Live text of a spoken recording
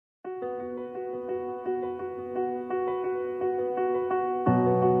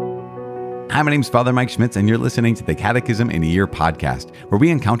Hi, my name's Father Mike Schmitz, and you're listening to the Catechism in a Year podcast, where we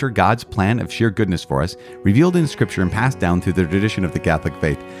encounter God's plan of sheer goodness for us, revealed in Scripture and passed down through the tradition of the Catholic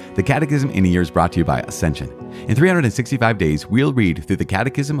faith. The Catechism in a Year is brought to you by Ascension. In 365 days, we'll read through the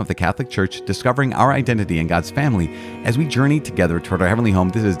Catechism of the Catholic Church, discovering our identity in God's family as we journey together toward our heavenly home.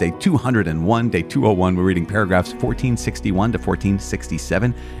 This is day 201, day 201. We're reading paragraphs 1461 to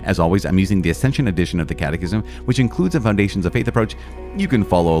 1467. As always, I'm using the Ascension edition of the Catechism, which includes a Foundations of Faith approach. You can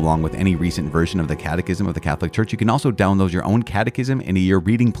follow along with any recent version of the Catechism of the Catholic Church. You can also download your own Catechism in a Year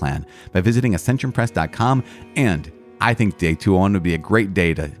reading plan by visiting ascensionpress.com. And I think day 201 would be a great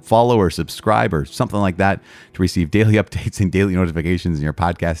day to follow or subscribe or something like that to receive daily updates and daily notifications in your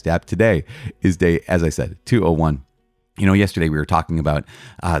podcast app. Today is day, as I said, 201. You know, yesterday we were talking about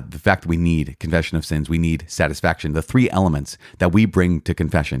the fact that we need confession of sins. We need satisfaction. The three elements that we bring to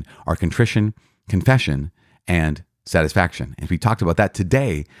confession are contrition, confession, and satisfaction. And we talked about that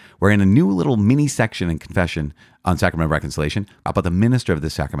today. We're in a new little mini section in confession on Sacrament of Reconciliation about the minister of the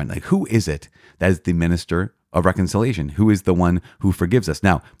sacrament. Like, who is it that is the minister of reconciliation? Who is the one who forgives us?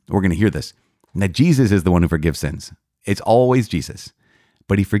 Now, we're going to hear this, that Jesus is the one who forgives sins. It's always Jesus.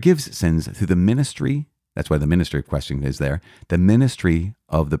 But he forgives sins through the ministry. That's why the ministry question is there. The ministry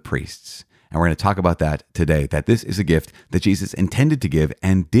of the priests. And we're going to talk about that today, that this is a gift that Jesus intended to give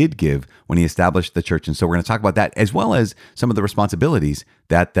and did give when he established the church. And so we're going to talk about that, as well as some of the responsibilities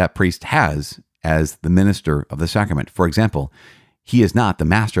that that priest has as the minister of the sacrament. For example, he is not the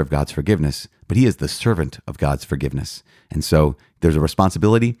master of God's forgiveness, but he is the servant of God's forgiveness. And so there's a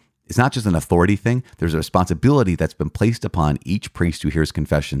responsibility. It's not just an authority thing. There's a responsibility that's been placed upon each priest who hears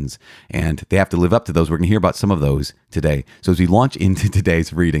confessions, and they have to live up to those. We're going to hear about some of those today. So as we launch into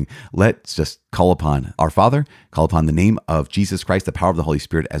today's reading, let's just call upon our Father, call upon the name of Jesus Christ, the power of the Holy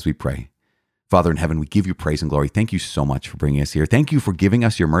Spirit as we pray. Father in heaven, we give you praise and glory. Thank you so much for bringing us here. Thank you for giving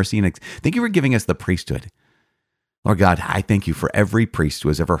us your mercy, and thank you for giving us the priesthood. Lord God, I thank you for every priest who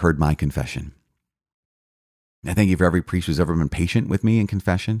has ever heard my confession. I thank you for every priest who's ever been patient with me in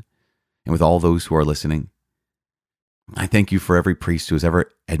confession and with all those who are listening. I thank you for every priest who has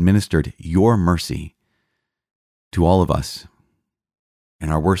ever administered your mercy to all of us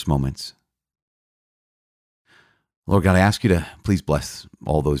in our worst moments. Lord God, I ask you to please bless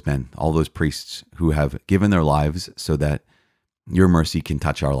all those men, all those priests who have given their lives so that your mercy can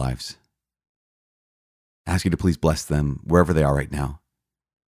touch our lives. I ask you to please bless them wherever they are right now.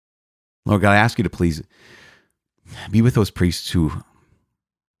 Lord God, I ask you to please be with those priests who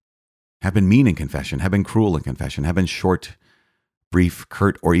have been mean in confession, have been cruel in confession, have been short, brief,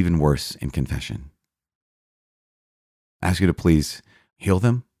 curt, or even worse in confession. I ask you to please heal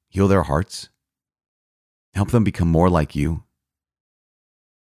them, heal their hearts, help them become more like you.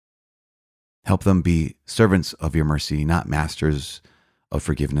 Help them be servants of your mercy, not masters of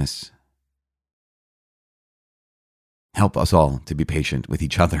forgiveness. Help us all to be patient with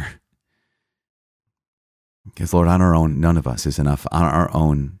each other. Because, Lord, on our own, none of us is enough. On our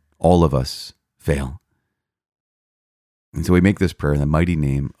own, all of us fail. And so we make this prayer in the mighty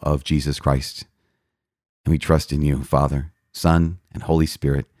name of Jesus Christ. And we trust in you, Father, Son, and Holy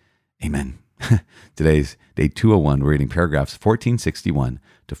Spirit. Amen. Today's day 201. We're reading paragraphs 1461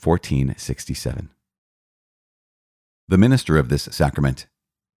 to 1467. The minister of this sacrament.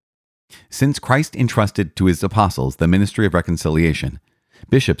 Since Christ entrusted to his apostles the ministry of reconciliation,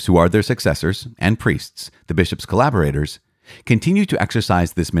 bishops who are their successors and priests, the bishops' collaborators, continue to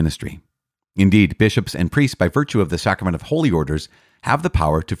exercise this ministry. Indeed, bishops and priests, by virtue of the sacrament of holy orders, have the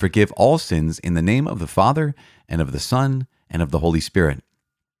power to forgive all sins in the name of the Father and of the Son and of the Holy Spirit.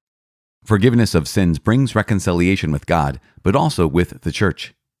 Forgiveness of sins brings reconciliation with God, but also with the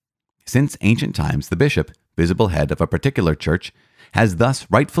Church. Since ancient times, the bishop, visible head of a particular church, has thus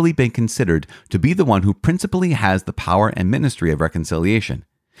rightfully been considered to be the one who principally has the power and ministry of reconciliation.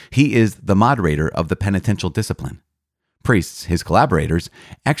 He is the moderator of the penitential discipline. Priests, his collaborators,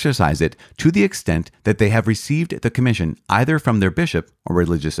 exercise it to the extent that they have received the commission either from their bishop or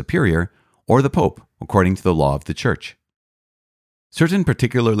religious superior or the Pope, according to the law of the Church. Certain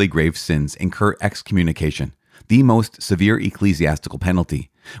particularly grave sins incur excommunication, the most severe ecclesiastical penalty,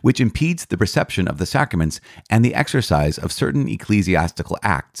 which impedes the reception of the sacraments and the exercise of certain ecclesiastical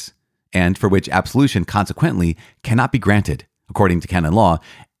acts, and for which absolution consequently cannot be granted, according to canon law,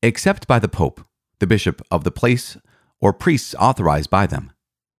 except by the Pope, the bishop of the place, or priests authorized by them.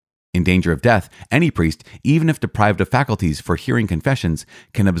 In danger of death, any priest, even if deprived of faculties for hearing confessions,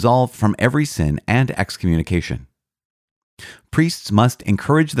 can absolve from every sin and excommunication. Priests must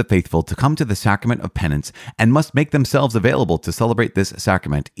encourage the faithful to come to the sacrament of penance and must make themselves available to celebrate this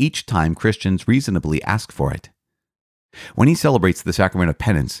sacrament each time Christians reasonably ask for it. When he celebrates the sacrament of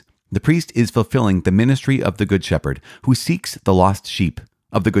penance, The priest is fulfilling the ministry of the Good Shepherd, who seeks the lost sheep,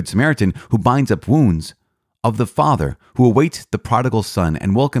 of the Good Samaritan, who binds up wounds, of the Father, who awaits the prodigal son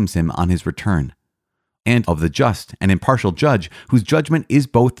and welcomes him on his return, and of the just and impartial judge, whose judgment is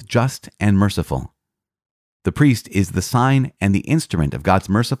both just and merciful. The priest is the sign and the instrument of God's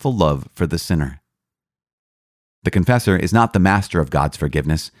merciful love for the sinner. The confessor is not the master of God's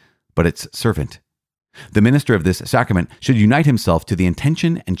forgiveness, but its servant. The minister of this sacrament should unite himself to the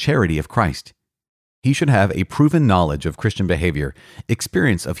intention and charity of Christ. He should have a proven knowledge of Christian behavior,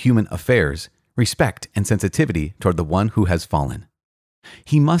 experience of human affairs, respect and sensitivity toward the one who has fallen.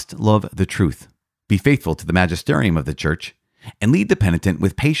 He must love the truth, be faithful to the magisterium of the Church, and lead the penitent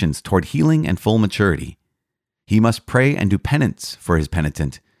with patience toward healing and full maturity. He must pray and do penance for his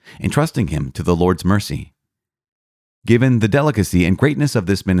penitent, entrusting him to the Lord's mercy. Given the delicacy and greatness of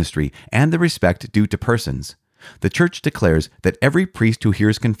this ministry and the respect due to persons, the Church declares that every priest who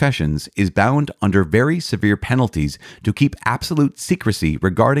hears confessions is bound under very severe penalties to keep absolute secrecy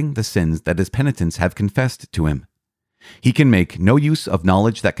regarding the sins that his penitents have confessed to him. He can make no use of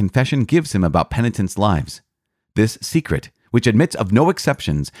knowledge that confession gives him about penitents' lives. This secret, which admits of no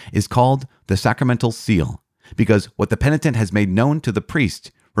exceptions, is called the sacramental seal, because what the penitent has made known to the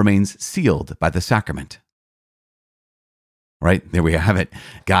priest remains sealed by the sacrament. Right? There we have it.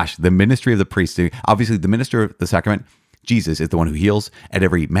 Gosh, the ministry of the priest. Obviously, the minister of the sacrament, Jesus, is the one who heals. At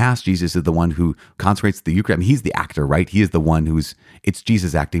every Mass, Jesus is the one who consecrates the Eucharist. I mean, he's the actor, right? He is the one it's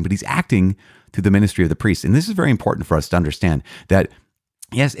Jesus acting, but he's acting through the ministry of the priest. And this is very important for us to understand that,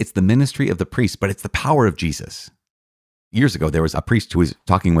 yes, it's the ministry of the priest, but it's the power of Jesus. Years ago, there was a priest who was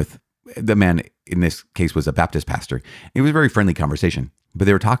talking with the man, in this case, was a Baptist pastor. It was a very friendly conversation, but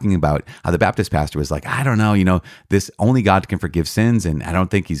they were talking about how the Baptist pastor was like, I don't know, this only God can forgive sins, and I don't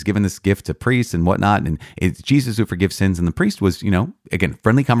think he's given this gift to priests and whatnot, and it's Jesus who forgives sins. And the priest was, again,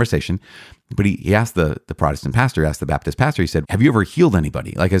 friendly conversation, but he asked the Protestant pastor, asked the Baptist pastor, he said, have you ever healed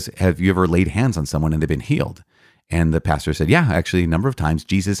anybody? Like, have you ever laid hands on someone and they've been healed? And the pastor said, yeah, actually, a number of times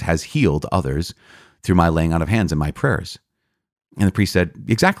Jesus has healed others through my laying on of hands and my prayers. And the priest said,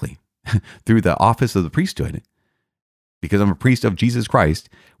 exactly. Through the office of the priesthood, because I'm a priest of Jesus Christ,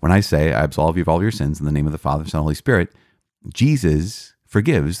 when I say I absolve you of all your sins in the name of the Father, Son, and Holy Spirit, Jesus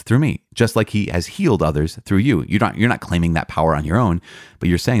forgives through me, just like he has healed others through you. You're not claiming that power on your own, but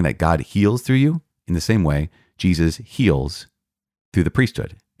you're saying that God heals through you in the same way Jesus heals through the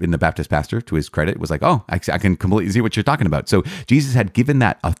priesthood. And the Baptist pastor, to his credit, was like, oh, I can completely see what you're talking about. So Jesus had given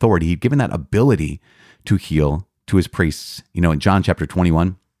that authority, he'd given that ability to heal to his priests. In John chapter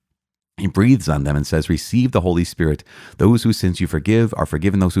 21, he breathes on them and says, receive the Holy Spirit. Those whose sins you forgive are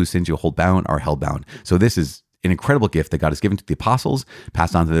forgiven. Those whose sins you hold bound are held bound. So this is an incredible gift that God has given to the apostles,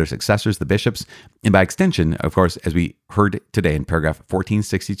 passed on to their successors, the bishops. And by extension, of course, as we heard today in paragraph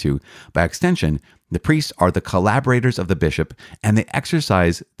 1462, by extension, the priests are the collaborators of the bishop, and they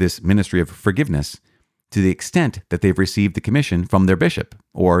exercise this ministry of forgiveness to the extent that they've received the commission from their bishop,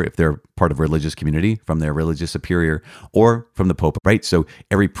 or if they're part of a religious community, from their religious superior, or from the Pope, right? So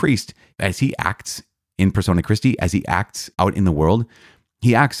every priest, as he acts in persona Christi, as he acts out in the world,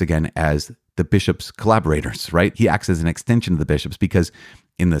 he acts again as the bishop's collaborators, right? He acts as an extension of the bishops, because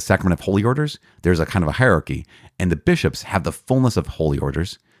in the Sacrament of Holy Orders, there's a kind of a hierarchy, and the bishops have the fullness of holy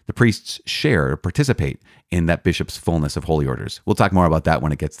orders. The priests share or participate in that bishop's fullness of holy orders. We'll talk more about that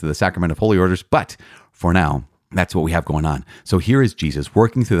when it gets to the Sacrament of Holy Orders, but for now, that's what we have going on. So here is Jesus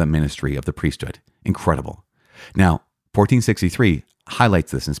working through the ministry of the priesthood. Incredible. Now, 1463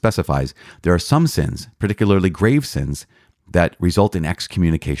 highlights this and specifies there are some sins, particularly grave sins, that result in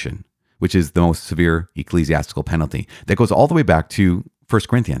excommunication, which is the most severe ecclesiastical penalty. That goes all the way back to 1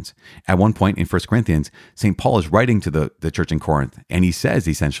 Corinthians. At one point in 1 Corinthians, St. Paul is writing to the church in Corinth, and he says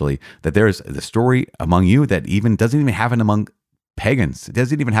essentially that there's the story among you that doesn't even happen among pagans. It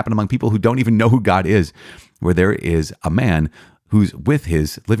doesn't even happen among people who don't even know who God is, where there is a man who's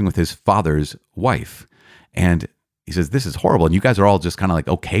living with his father's wife. And he says, this is horrible. And you guys are all just kind of like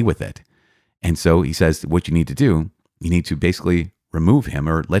okay with it. And so he says, what you need to do, you need to basically remove him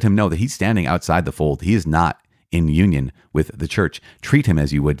or let him know that he's standing outside the fold. He is not in union with the church. Treat him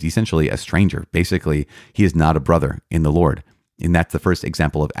as you would essentially a stranger. Basically, he is not a brother in the Lord. And that's the first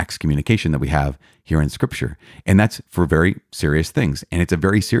example of excommunication that we have here in Scripture. And that's for very serious things. And it's a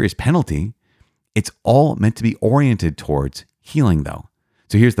very serious penalty. It's all meant to be oriented towards healing, though.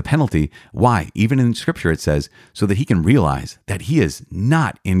 So here's the penalty. Why? Even in Scripture, it says, so that he can realize that he is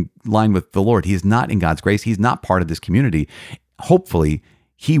not in line with the Lord. He is not in God's grace. He's not part of this community. Hopefully,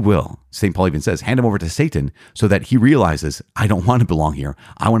 he will. St. Paul even says, hand him over to Satan so that he realizes, I don't want to belong here.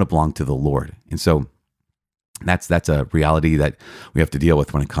 I want to belong to the Lord. And so That's a reality that we have to deal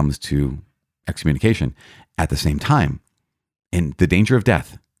with when it comes to excommunication. At the same time, in the danger of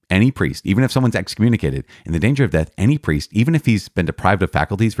death, any priest, even if someone's excommunicated, in the danger of death, any priest, even if he's been deprived of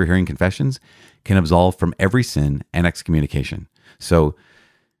faculties for hearing confessions, can absolve from every sin and excommunication. So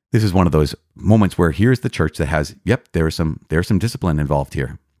this is one of those moments where here's the church that has, there's some discipline involved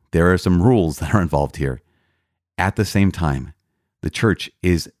here. There are some rules that are involved here. At the same time, the church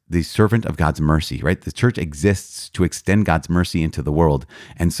is the servant of God's mercy, right? The church exists to extend God's mercy into the world.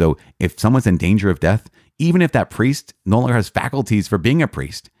 And so if someone's in danger of death, even if that priest no longer has faculties for being a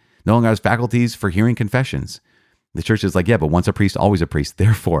priest, no longer has faculties for hearing confessions, the church is like, but once a priest, always a priest.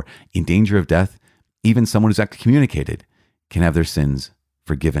 Therefore, in danger of death, even someone who's excommunicated can have their sins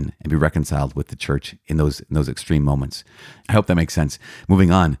forgiven and be reconciled with the church in those extreme moments. I hope that makes sense.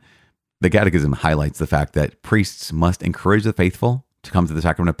 Moving on, the Catechism highlights the fact that priests must encourage the faithful to come to the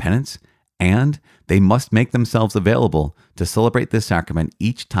sacrament of penance, and they must make themselves available to celebrate this sacrament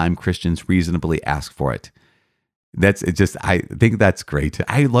each time Christians reasonably ask for it. I think that's great.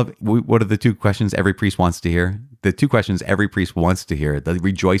 I love, what are the two questions every priest wants to hear? The two questions every priest wants to hear, that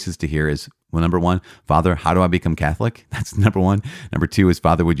rejoices to hear is, well, number one, Father, how do I become Catholic? That's number one. Number two is,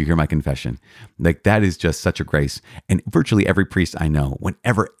 Father, would you hear my confession? Like, that is just such a grace. And virtually every priest I know,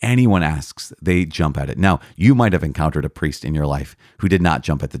 whenever anyone asks, they jump at it. Now, you might have encountered a priest in your life who did not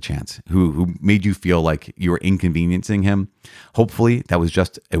jump at the chance, who made you feel like you were inconveniencing him. Hopefully that was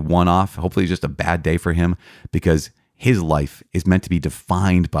just a one-off. Hopefully just a bad day for him, because his life is meant to be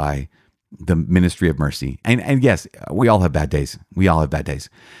defined by the ministry of mercy. And yes, we all have bad days. We all have bad days.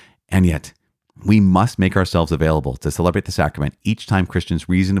 And yet, we must make ourselves available to celebrate the sacrament each time Christians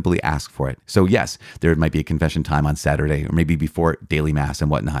reasonably ask for it. So yes, there might be a confession time on Saturday, or maybe before daily mass and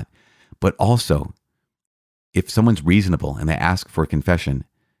whatnot. But also, if someone's reasonable and they ask for a confession,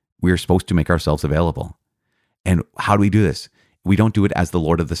 we are supposed to make ourselves available. And how do we do this? We don't do it as the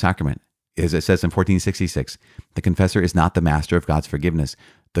Lord of the sacrament. As it says in 1466, the confessor is not the master of God's forgiveness.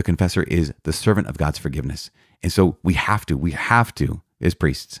 The confessor is the servant of God's forgiveness. And so we have to, as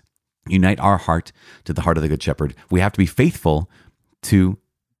priests, unite our heart to the heart of the Good Shepherd. We have to be faithful to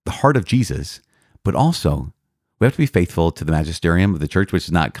the heart of Jesus, but also we have to be faithful to the magisterium of the church, which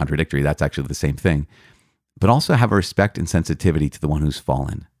is not contradictory. That's actually the same thing. But also have a respect and sensitivity to the one who's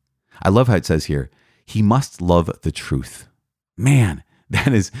fallen. I love how it says here, he must love the truth. Man,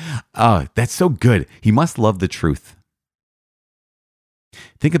 that's so good. He must love the truth.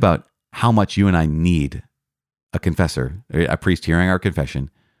 Think about how much you and I need a confessor, a priest hearing our confession,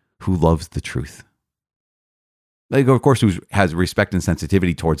 who loves the truth. Like, of course, who has respect and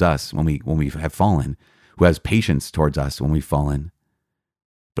sensitivity towards us when we have fallen, who has patience towards us when we've fallen,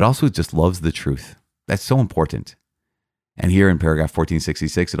 but also just loves the truth. That's so important. And here in paragraph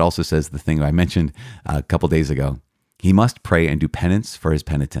 1466, it also says the thing I mentioned a couple days ago. He must pray and do penance for his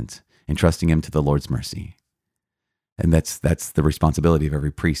penitent, entrusting him to the Lord's mercy. And that's the responsibility of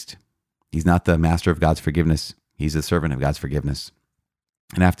every priest. He's not the master of God's forgiveness. He's the servant of God's forgiveness.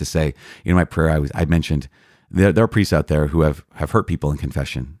 And I have to say, in my prayer, I mentioned there are priests out there who have hurt people in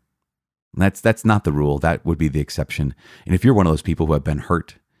confession. And that's not the rule. That would be the exception. And if you're one of those people who have been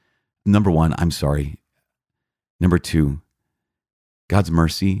hurt, number one, I'm sorry. Number two, God's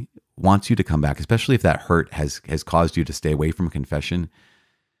mercy wants you to come back, especially if that hurt has caused you to stay away from confession.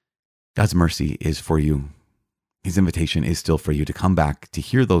 God's mercy is for you. His invitation is still for you to come back, to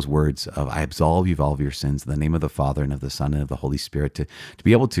hear those words of, I absolve you of all of your sins in the name of the Father and of the Son and of the Holy Spirit, to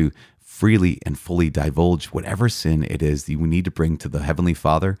be able to freely and fully divulge whatever sin it is that you need to bring to the Heavenly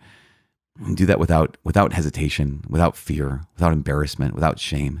Father, and do that without hesitation, without fear, without embarrassment, without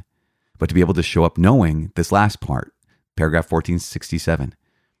shame, but to be able to show up knowing this last part, paragraph 1467,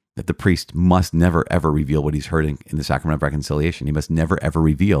 that the priest must never, ever reveal what he's heard in the Sacrament of Reconciliation. He must never, ever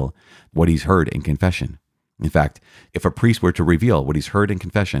reveal what he's heard in confession. In fact, if a priest were to reveal what he's heard in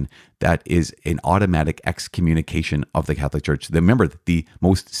confession, that is an automatic excommunication of the Catholic Church. Remember, the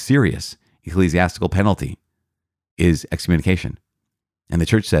most serious ecclesiastical penalty is excommunication. And the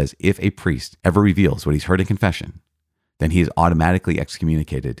Church says if a priest ever reveals what he's heard in confession, then he is automatically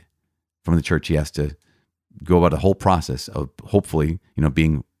excommunicated from the Church. He has to go about a whole process of hopefully,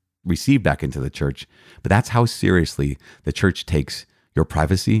 being received back into the Church. But that's how seriously the Church takes your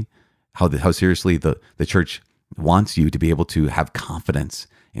privacy, how seriously the Church wants you to be able to have confidence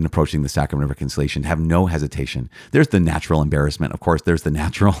in approaching the Sacrament of Reconciliation, have no hesitation. There's the natural embarrassment. Of course, there's the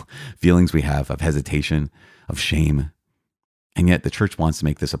natural feelings we have of hesitation, of shame. And yet the Church wants to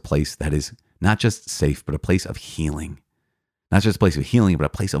make this a place that is not just safe, but a place of healing. Not just a place of healing, but a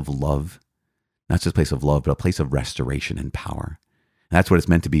place of love. Not just a place of love, but a place of restoration and power. That's what it's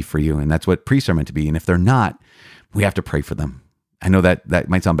meant to be for you. And that's what priests are meant to be. And if they're not, we have to pray for them. I know that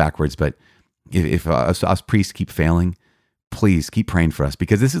might sound backwards, but if us priests keep failing, please keep praying for us,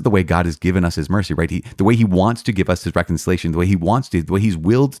 because this is the way God has given us his mercy, right? The way he wants to give us his reconciliation, the way he's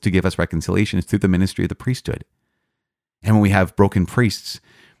willed to give us reconciliation is through the ministry of the priesthood. And when we have broken priests,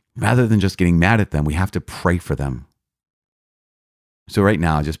 rather than just getting mad at them, we have to pray for them. So right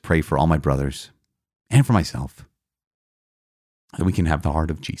now, I just pray for all my brothers and for myself, that we can have the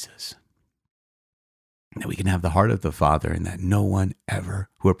heart of Jesus, that we can have the heart of the Father, and that no one ever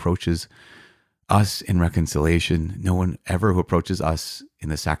who approaches us in reconciliation, no one ever who approaches us in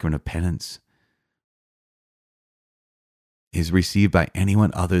the sacrament of penance is received by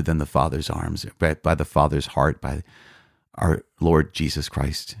anyone other than the Father's arms, by the Father's heart, by our Lord Jesus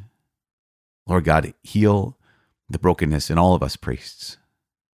Christ. Lord God, heal the brokenness in all of us priests,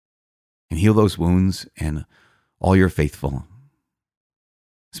 and heal those wounds in all your faithful,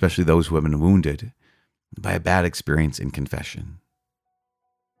 especially those who have been wounded by a bad experience in confession.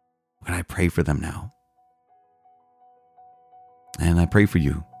 And I pray for them now. And I pray for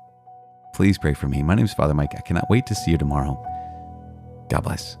you. Please pray for me. My name is Father Mike. I cannot wait to see you tomorrow. God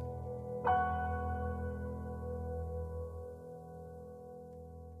bless.